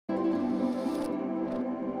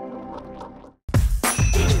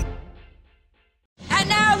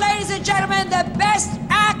and gentlemen, the best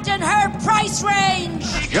act in her price range.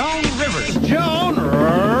 Joan Rivers. Joan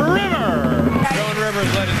Rivers. Joan Rivers,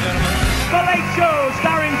 ladies and gentlemen. The Late Show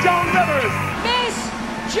starring Joan Rivers. Miss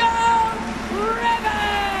Joan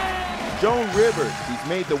Rivers. Joan Rivers, she's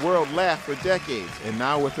made the world laugh for decades, and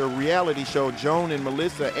now with her reality show Joan and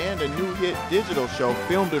Melissa and a new hit digital show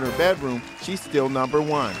filmed in her bedroom, she's still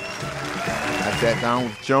 #1. I sat down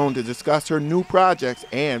with Joan to discuss her new projects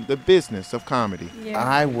and the business of comedy. Yeah.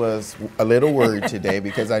 I was a little worried today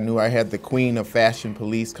because I knew I had the queen of fashion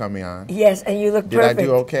police coming on. Yes, and you look perfect. Did I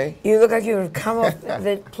do okay? You look like you have come off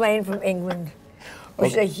the plane from England,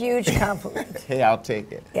 which is a huge compliment. Hey, I'll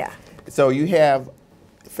take it. Yeah. So you have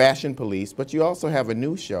Fashion Police, but you also have a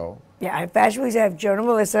new show. Yeah, I have Fashion Police, I have Joan and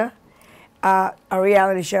Melissa, a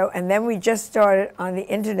reality show, and then we just started on the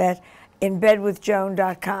internet in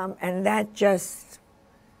bedwithjoan.com, and that just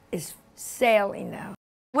is sailing now.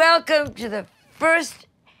 Welcome to the first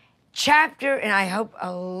chapter, and I hope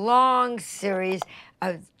a long series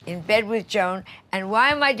of In Bed with Joan. And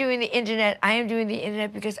why am I doing the internet? I am doing the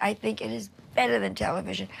internet because I think it is better than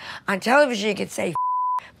television. On television, you could say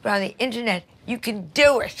but on the internet, you can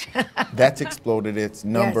do it. That's exploded. It's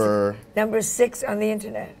number... Yes, number 6 on the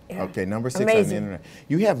internet. Yeah. Okay, number 6 Amazing. on the internet.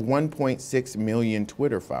 You have 1.6 million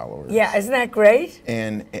Twitter followers. Yeah, isn't that great?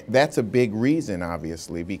 And that's a big reason,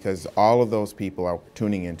 obviously, because all of those people are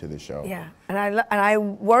tuning into the show. Yeah, and I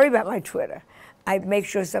worry about my Twitter. I make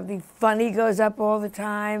sure something funny goes up all the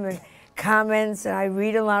time and comments, and I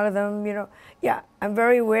read a lot of them, you know. Yeah, I'm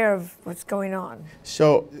very aware of what's going on.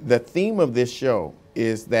 So the theme of this show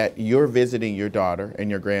is that you're visiting your daughter and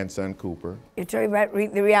your grandson, Cooper. You're talking about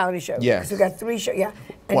the reality show? Yes. So we got 3 shows, yeah.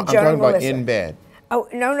 And Well, I'm Joan talking and about Melissa. In Bed. Oh,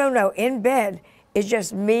 no. In Bed is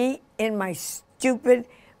just me in my stupid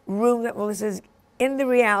room that Melissa's in the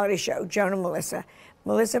reality show, Joan and Melissa.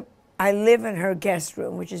 Melissa, I live in her guest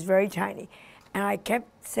room, which is very tiny. And I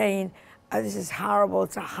kept saying, oh, this is horrible,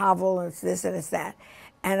 it's a hovel, and it's this and it's that.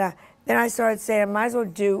 And then I started saying, I might as well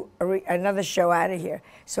do another show out of here.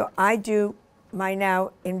 So I do my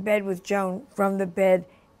now In Bed with Joan from the bed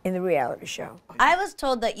in the reality show. I was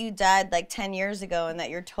told that you died like 10 years ago and that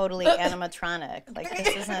you're totally animatronic. Like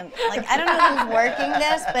this isn't, like I don't know who's working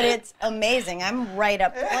this, but it's amazing. I'm right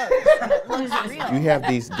up close and it looks real. You have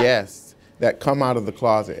these guests that come out of the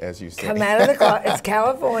closet, as you say. Come out of the closet, it's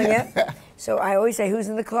California. So I always say, who's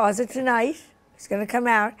in the closet tonight? Who's gonna come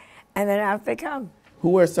out? And then out they come.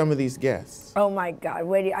 Who are some of these guests? Oh my God,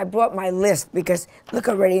 wait, I brought my list because look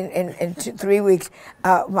already in 3 weeks,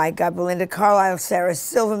 my God, Belinda Carlisle, Sarah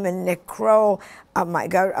Silverman, Nick Kroll, my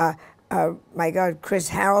God, Chris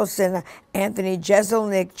Harrelson, Anthony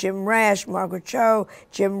Jeselnik, Jim Rash, Margaret Cho,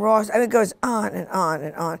 Jim Ross. I mean, it goes on and on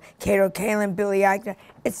and on. Kato Kalin, Billy Eichner.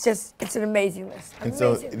 It's an amazing list. And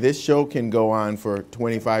so this show can go on for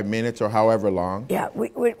 25 minutes or however long? Yeah,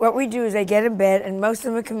 what we do is they get in bed, and most of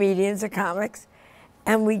them are comedians or comics,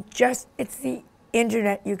 and it's the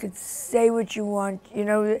internet. You can say what you want, you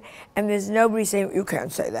know, and there's nobody saying, you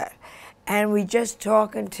can't say that. And we just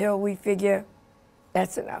talk until we figure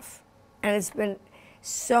that's enough. And it's been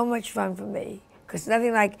so much fun for me, because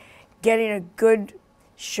nothing like getting a good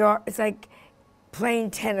shot. It's like playing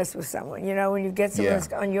tennis with someone, you know, when you get someone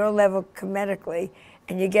that's on your level comedically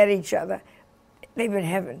and you get each other. They've been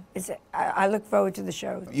heaven. I look forward to the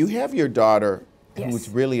show. You have your daughter, Yes. who's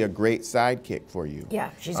really a great sidekick for you. Yeah,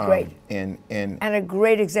 she's great. And a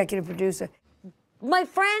great executive producer. My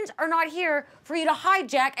friends are not here for you to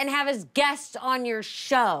hijack and have as guests on your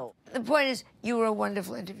show. The point is, you were a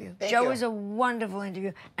wonderful interview. Joe was a wonderful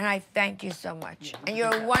interview, and I thank you so much. And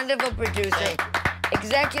you're a wonderful producer,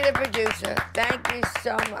 executive producer. Thank you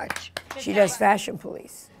so much. She does Fashion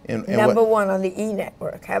Police. And Number 1 on the E!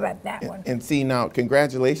 Network. How about that one? And see, now,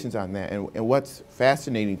 congratulations on that. And what's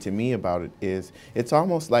fascinating to me about it is it's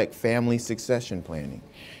almost like family succession planning.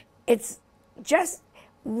 It's just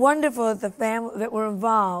wonderful that the family that were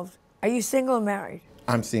involved. Are you single or married?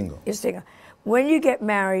 I'm single. You're single. When you get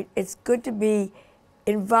married, it's good to be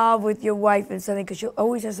involved with your wife in something because you'll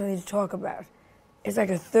always have something to talk about. It's like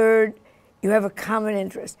a third, you have a common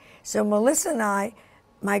interest. So Melissa and I,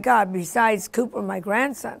 my God, besides Cooper, my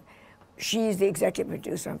grandson, she's the executive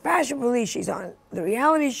producer on Fashion Police. She's on the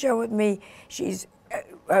reality show with me. She's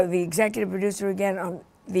the executive producer again on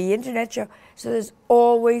the internet show. So there's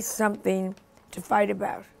always something to fight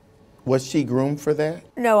about. Was she groomed for that?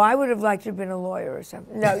 No, I would have liked to have been a lawyer or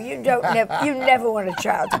something. No, you don't. You never want a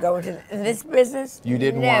child to go into this business. You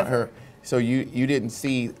didn't want her, so you didn't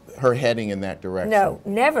see her heading in that direction? No,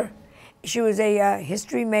 never. She was a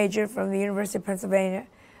history major from the University of Pennsylvania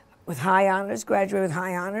with high honors, graduated with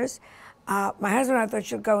high honors. My husband and I thought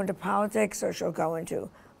she'll go into politics or she'll go into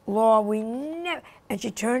law. We never, and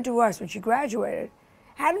she turned to us when she graduated,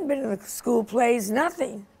 hadn't been in the school plays,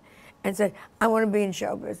 nothing, and said, I want to be in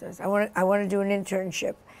show business. I want to do an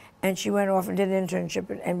internship. And she went off and did an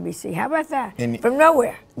internship at NBC. How about that? And from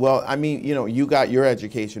nowhere. Well, I mean, you know, you got your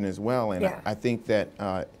education as well, and yeah. I think that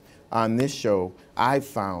on this show, I've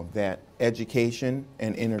found that education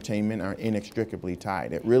and entertainment are inextricably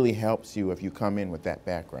tied. It really helps you if you come in with that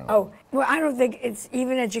background. Oh, well, I don't think it's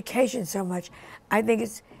even education so much. I think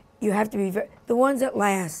it's, you have to be, the ones that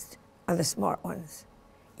last are the smart ones.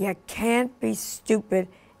 You can't be stupid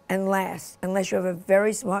and last unless you have a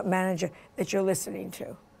very smart manager that you're listening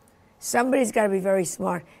to. Somebody's got to be very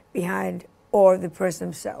smart behind, or the person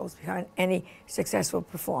themselves, behind any successful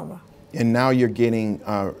performer. And now you're getting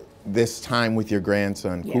this time with your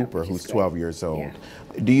grandson, Yeah, Cooper, which is who's great. 12 years old. Yeah.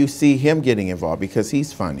 Do you see him getting involved? Because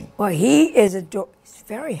he's funny. Well, he is he's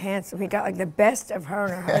very handsome. He got like the best of her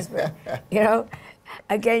and her husband. You know,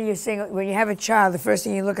 again, you're saying when you have a child, the first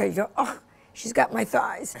thing you look at, you go, oh, she's got my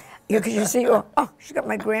thighs. Because you see, oh, she's got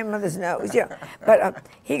my grandmother's nose. Yeah, but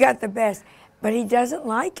he got the best. But he doesn't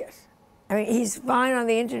like it. I mean, he's fine on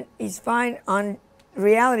the internet. He's fine on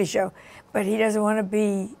reality show, but he doesn't want to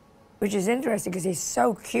be, which is interesting because he's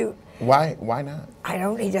so cute. Why not?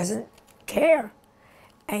 He doesn't care.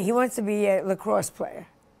 And he wants to be a lacrosse player.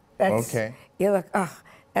 That's, okay. You look,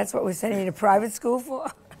 that's what we're sending you to private school for?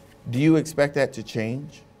 Do you expect that to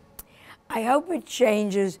change? I hope it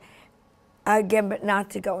changes, again, but not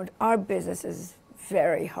to go into our business is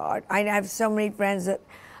very hard. I have so many friends that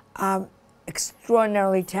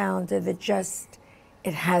extraordinarily talented that just,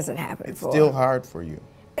 it hasn't happened It's for. still hard for you.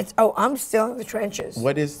 I'm still in the trenches.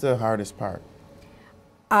 What is the hardest part?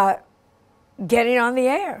 Getting on the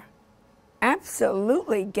air.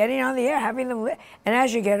 Absolutely, getting on the air, having them, and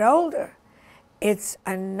as you get older, it's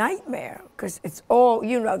a nightmare, because it's all,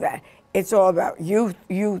 you know that, it's all about youth.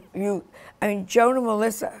 I mean, Joan and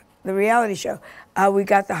Melissa, the reality show, we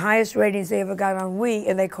got the highest ratings they ever got on We,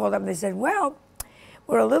 and they called up and they said, well,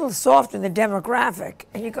 we're a little soft in the demographic.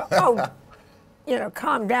 And you go, oh, you know,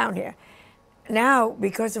 calm down here. Now,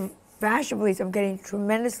 because of Fashion Police, I'm getting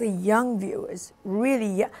tremendously young viewers, really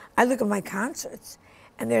young. I look at my concerts,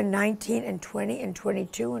 and they're 19 and 20 and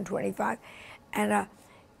 22 and 25. And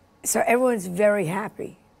so everyone's very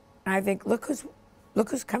happy. And I think, look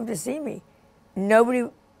who's come to see me. Nobody,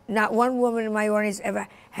 not one woman in my audience ever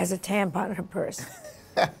has a tampon in her purse.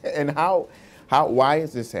 And why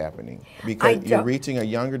is this happening? Because you're reaching a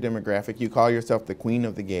younger demographic. You call yourself the queen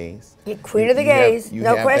of the gays. The queen of the gays,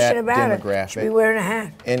 no question about it. Demographic. Should be wearing a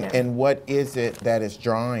hat. And what is it that is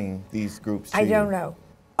drawing these groups to you? I don't know.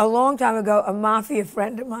 A long time ago, a mafia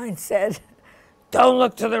friend of mine said, don't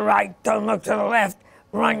look to the right, don't look to the left,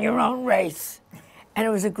 run your own race. And it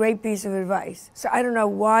was a great piece of advice. So I don't know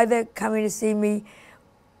why they're coming to see me.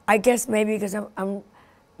 I guess maybe because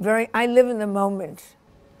I live in the moment.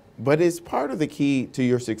 But is part of the key to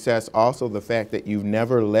your success also the fact that you've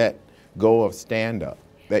never let go of stand-up,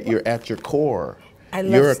 that you're at your core,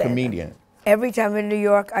 you're a comedian? Every time in New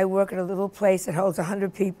York, I work at a little place that holds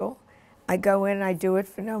 100 people. I go in, I do it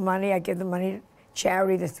for no money. I give the money to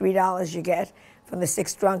charity, the $3 you get from the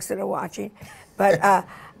 6 drunks that are watching. But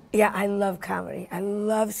yeah, I love comedy. I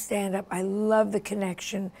love stand-up. I love the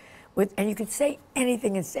connection with, and you can say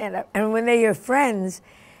anything in stand-up. And when they're your friends,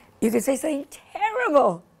 you can say something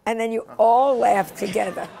terrible, and then you all laugh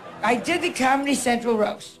together. I did the Comedy Central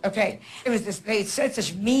roast, okay? It was this, they said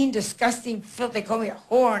such mean, disgusting filth. They called me a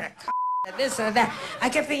whore and a and this and that. I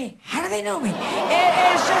kept thinking, how do they know me?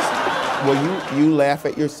 It's just... Well, you laugh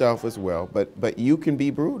at yourself as well, but you can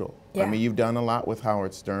be brutal. Yeah. I mean, you've done a lot with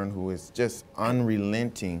Howard Stern, who is just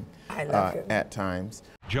unrelenting I love him. at times.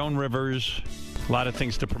 Joan Rivers, a lot of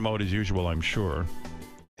things to promote as usual, I'm sure.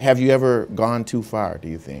 Have you ever gone too far, do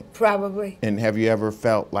you think? Probably. And have you ever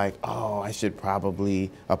felt like, oh, I should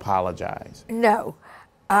probably apologize? No.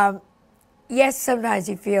 Yes, sometimes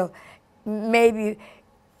you feel maybe,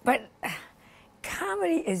 but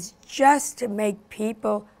comedy is just to make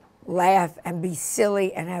people laugh and be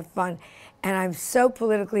silly and have fun. And I'm so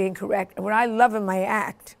politically incorrect. And what I love in my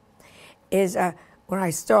act is when I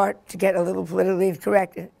start to get a little politically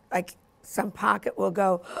incorrect, and like some pocket will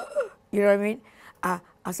go, you know what I mean?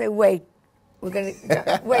 I'll say, wait, we're gonna,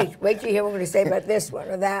 wait till you hear what we're gonna say about this one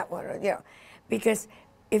or that one, or, you know. Because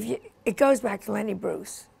it goes back to Lenny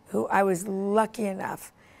Bruce, who I was lucky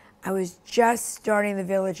enough. I was just starting the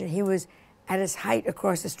Village, and he was at his height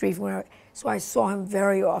across the street from where so I saw him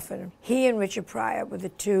very often. He and Richard Pryor were the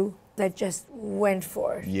two that just went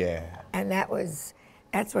for it. Yeah. And that's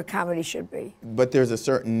what comedy should be. But there's a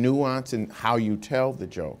certain nuance in how you tell the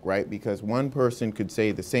joke, right? Because one person could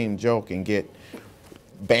say the same joke and get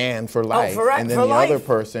banned for life. And then the other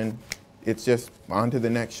person, it's just on to the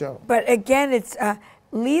next show. But again, it's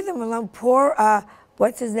leave them alone. Poor,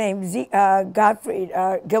 what's his name?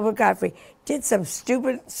 Gilbert Gottfried, did some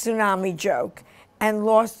stupid tsunami joke and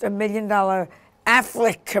lost $1 million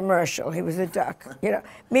Affleck commercial. He was a duck, you know.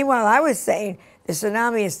 Meanwhile, I was saying the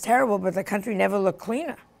tsunami is terrible, but the country never looked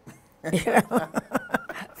cleaner. You know,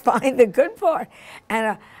 find the good part.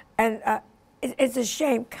 And it's a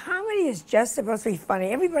shame. Comedy is just supposed to be funny.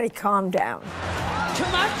 Everybody calm down. Too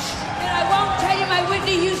much? Then I won't tell you my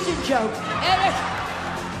Whitney Houston joke.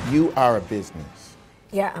 You are a business.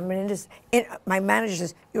 Yeah, I'm an industry. My manager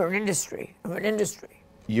says, you're an industry. I'm an industry.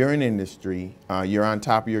 You're an industry. You're on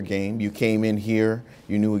top of your game. You came in here.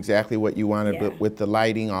 You knew exactly what you wanted with the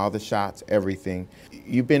lighting, all the shots, everything.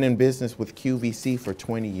 You've been in business with QVC for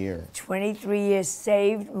 20 years. 23 years,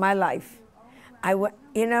 saved my life.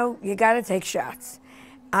 You know, you got to take shots.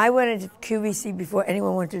 I went into QVC before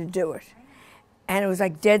anyone wanted to do it. And it was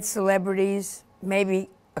like dead celebrities, maybe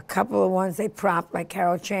a couple of ones they propped, like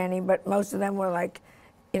Carol Channing, but most of them were like,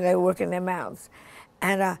 you know, they were working their mouths.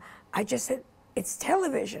 And I just said, it's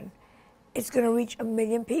television. It's going to reach 1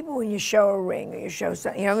 million people when you show a ring or you show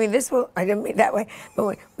something. You know, I mean, I didn't mean that way, but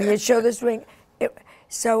when you show this ring.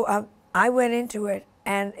 So I went into it,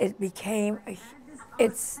 and it became,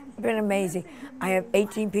 it's been amazing. I have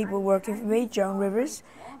 18 people working for me, Joan Rivers,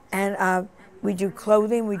 and we do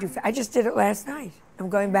clothing, I just did it last night. I'm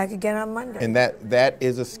going back again on Monday. And that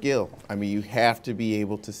is a skill. I mean, you have to be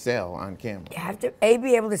able to sell on camera. You have to,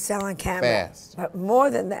 be able to sell on camera. Fast. But more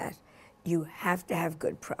than that, you have to have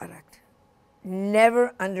good product.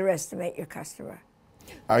 Never underestimate your customer.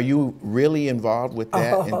 Are you really involved with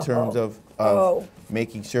that in terms of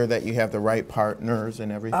making sure that you have the right partners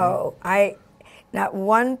and everything? Not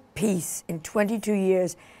one piece in 22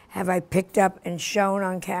 years have I picked up and shown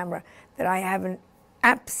on camera that I haven't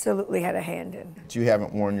absolutely had a hand in. That you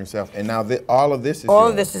haven't worn yourself. And now all of this is all yours.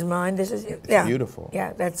 of this is mine. This is beautiful.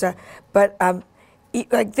 Yeah, that's but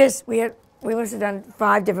like this, we must have done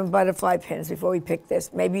 5 different butterfly pins before we picked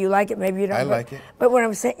this. Maybe you like it, maybe you don't. I like it. But what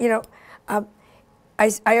I'm saying, you know,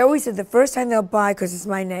 I always said the first time they'll buy because it's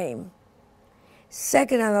my name.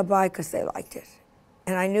 Second time they'll buy because they liked it.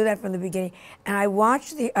 And I knew that from the beginning. And I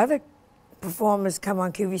watched the other performers come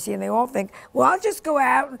on QVC and they all think, well, I'll just go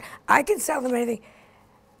out and I can sell them anything.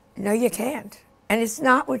 No, you can't. And it's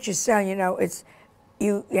not what you sell, you know, it's,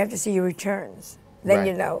 you have to see your returns. Then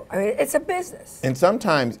you know. I mean, it's a business. And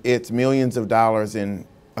sometimes it's millions of dollars in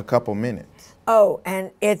a couple minutes. Oh, and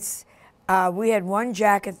it's, we had one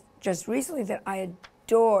jacket just recently that I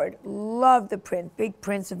adored, loved the print, big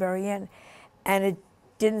prints the very end, and it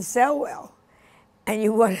didn't sell well. And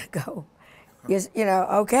you want to go, you know,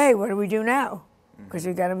 okay, what do we do now? Because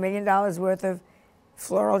we've got $1 million worth of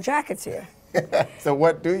floral jackets here. So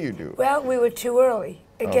what do you do? Well, we were too early.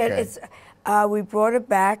 Again, it's we brought it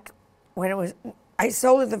back when it was, I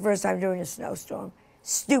sold it the first time during a snowstorm.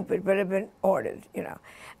 Stupid, but it had been ordered, you know.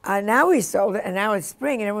 Now we sold it, and now it's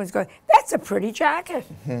spring, and everyone's going, that's a pretty jacket.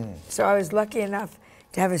 So I was lucky enough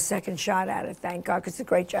to have a second shot at it, thank God, because it's a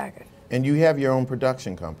great jacket. And you have your own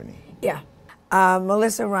production company. Yeah.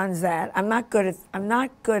 Melissa runs that. I'm not good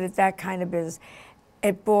at that kind of business.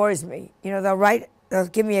 It bores me. You know, they'll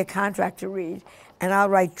give me a contract to read, and I'll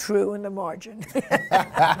write true in the margin.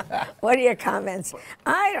 What are your comments?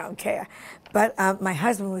 I don't care. But my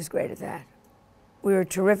husband was great at that. We were a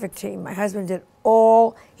terrific team. My husband did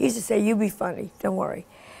he used to say, you be funny, don't worry.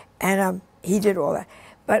 And he did all that.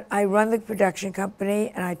 But I run the production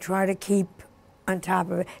company, and I try to keep on top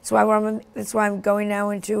of it. That's why I'm going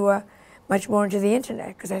now into much more into the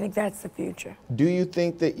internet, because I think that's the future. Do you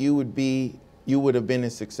think that you would have been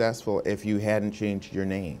as successful if you hadn't changed your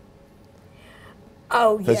name?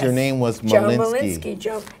 Oh, yes. Because your name was Malinsky.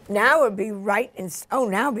 Joan. Now it would be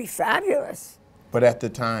now it would be fabulous. But at the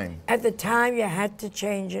time? At the time, you had to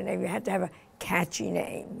change your name. You had to have a catchy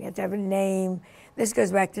name. You had to have a name. This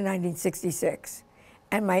goes back to 1966.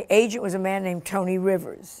 And my agent was a man named Tony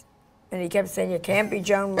Rivers. And he kept saying, you can't be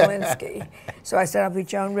Joan Malinsky. So I said, I'll be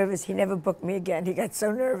Joan Rivers. He never booked me again. He got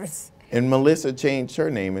so nervous. And Melissa changed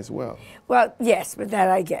her name as well. Well, yes, but that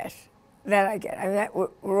I get. I mean,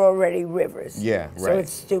 we're already Rivers. Yeah, right. So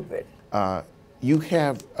it's stupid. You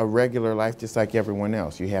have a regular life just like everyone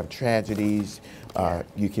else. You have tragedies.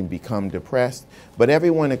 You can become depressed. But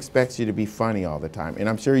everyone expects you to be funny all the time. And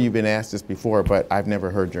I'm sure you've been asked this before, but I've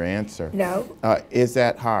never heard your answer. No. Is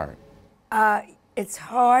that hard? It's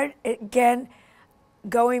hard. Again,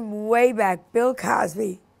 going way back, Bill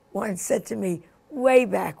Cosby once said to me, way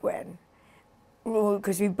back when,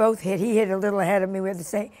 because we both he hit a little ahead of me, we had the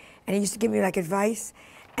same, and he used to give me like advice,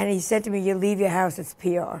 And he said to me, you leave your house, it's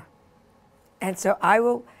PR. And so I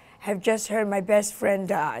will have just heard my best friend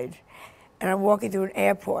died, and I'm walking through an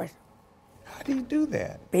airport. How do you do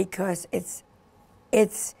that? Because it's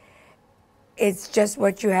just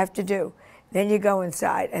what you have to do. Then you go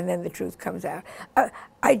inside, and then the truth comes out.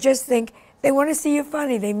 I just think they want to see you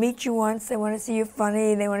funny. They meet you once, they want to see you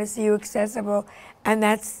funny, they want to see you accessible, and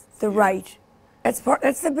that's the right. That's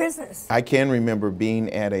the business. I can remember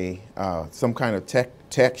being at some kind of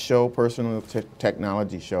tech show, personal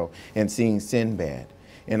technology show, and seeing Sinbad.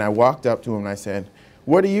 And I walked up to him and I said,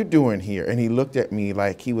 "What are you doing here?" And he looked at me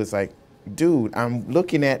like he was like, "Dude, I'm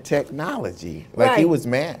looking at technology." Like he was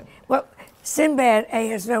mad. Well, Sinbad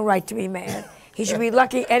has no right to be mad. He should be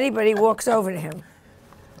lucky anybody walks over to him.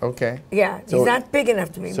 Okay. Yeah, so, he's not big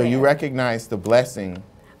enough to be mad. So you recognize the blessing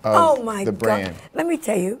of the brand. God. Let me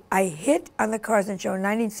tell you, I hit on the Carson Show in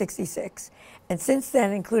 1966, and since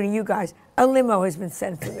then, including you guys, a limo has been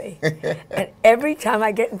sent for me. And every time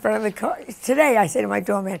I get in front of the car, today I say to my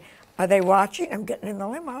doorman, "Are they watching? I'm getting in the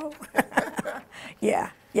limo." Yeah,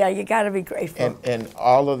 you got to be grateful. And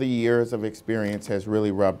all of the years of experience has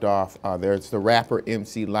really rubbed off. There's the rapper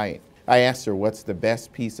MC Lyte. I asked her what's the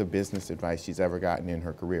best piece of business advice she's ever gotten in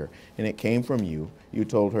her career, and it came from you. You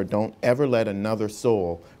told her, don't ever let another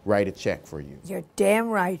soul write a check for you. You're damn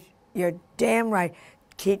right. You're damn right.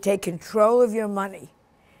 Take control of your money,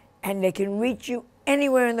 and they can reach you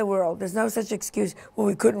anywhere in the world. There's no such excuse, well,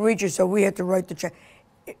 we couldn't reach you, so we had to write the check.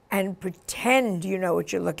 And pretend you know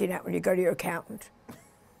what you're looking at when you go to your accountant.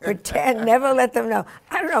 Pretend, never let them know.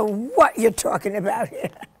 I don't know what you're talking about here.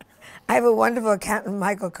 I have a wonderful accountant,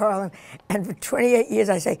 Michael Carlin, and for 28 years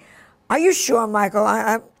I say, "Are you sure, Michael?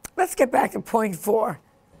 Let's get back to point 4."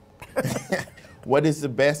 What is the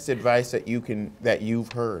best advice that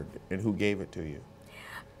you've heard, and who gave it to you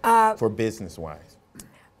for business-wise?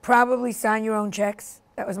 Probably sign your own checks.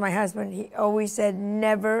 That was my husband. He always said,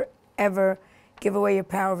 never, ever give away your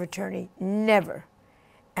power of attorney. Never.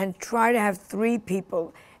 And try to have 3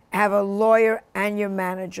 people. Have a lawyer and your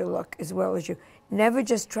manager look as well as you. Never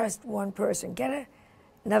just trust one person. Get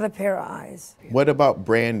another pair of eyes. What about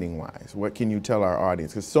branding-wise? What can you tell our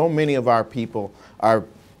audience? Because so many of our people are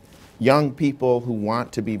young people who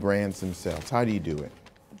want to be brands themselves. How do you do it?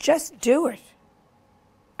 Just do it.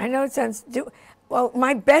 I know it sounds... Well,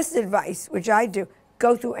 my best advice, which I do,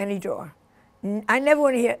 go through any door. I never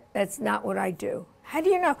want to hear, that's not what I do. How do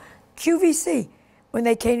you know? QVC, when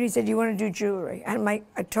they came to me and said, do you want to do jewelry? I had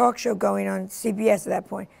a talk show going on CBS at that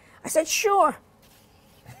point. I said, sure.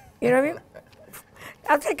 You know what I mean?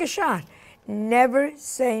 I'll take a shot. Never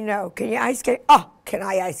say no. Can you ice skate? Oh, can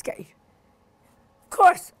I ice skate? Of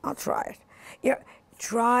course, I'll try it. You know,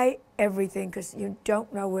 try everything because you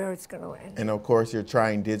don't know where it's going to end. And of course, you're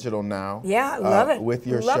trying digital now. Yeah, I love it. With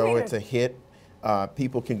your show, it's a hit.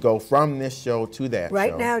 People can go from this show to that show.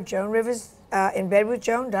 Right now, Joan Rivers, in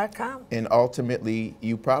bedwithjoan.com. And ultimately,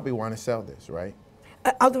 you probably want to sell this, right?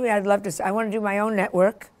 Ultimately, I'd love to. I want to do my own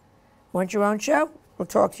network. Want your own show? We'll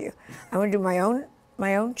talk to you. I want to do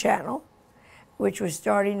my own channel, which we're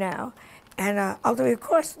starting now. And ultimately, of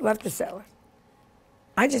course, love to sell it.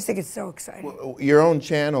 I just think it's so exciting. Well, your own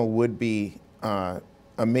channel would be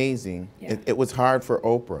amazing. Yeah. It was hard for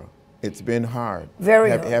Oprah. It's been hard. Very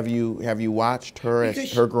hard. Have you watched her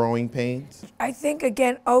as her growing pains? I think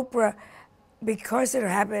again, Oprah, because it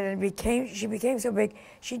happened and she became so big,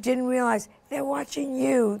 she didn't realize they're watching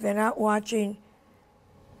you. They're not watching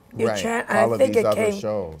your channel. All of these other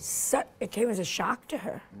shows. It came as a shock to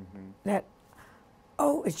her that,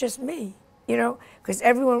 oh, it's just me, you know, because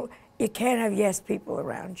everyone. You can't have yes people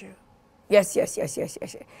around you. Yes, yes, yes, yes,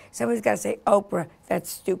 yes, yes. Somebody's got to say, Oprah, that's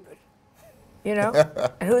stupid. You know?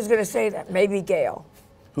 And who's going to say that? Maybe Gail.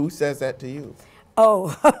 Who says that to you? Oh,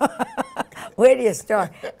 where do you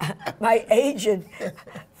start? My agent,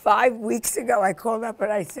 5 weeks ago, I called up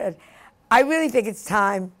and I said, I really think it's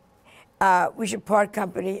time we should part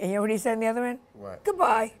company. And you know what he said on the other end? What?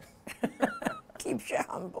 Goodbye. Keeps you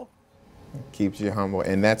humble. Keeps you humble,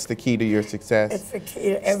 and that's the key to your success. It's the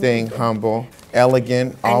key to everything. Staying humble,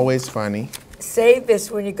 elegant, always funny. Save this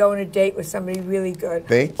when you go on a date with somebody really good.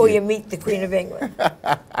 Thank or you. you meet the Queen of England.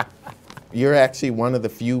 You're actually one of the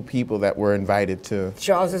few people that were invited to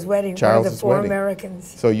Charles's wedding, Charles's one of the 4 wedding. Americans.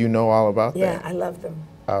 So you know all about Yeah, that? I love them.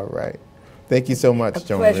 All right. Thank you so much,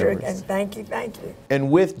 Joan Pleasure Rivers. again. Thank you, thank you.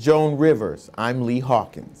 And with Joan Rivers, I'm Lee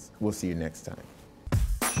Hawkins. We'll see you next time.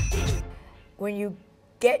 When you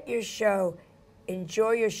get your show,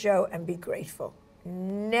 enjoy your show and be grateful.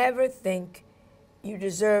 Never think you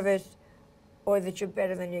deserve it or that you're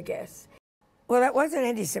better than your guests. Well, that was an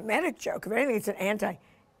anti-Semitic joke. If anything, it's an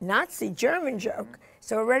anti-Nazi German joke.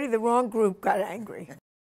 So already the wrong group got angry.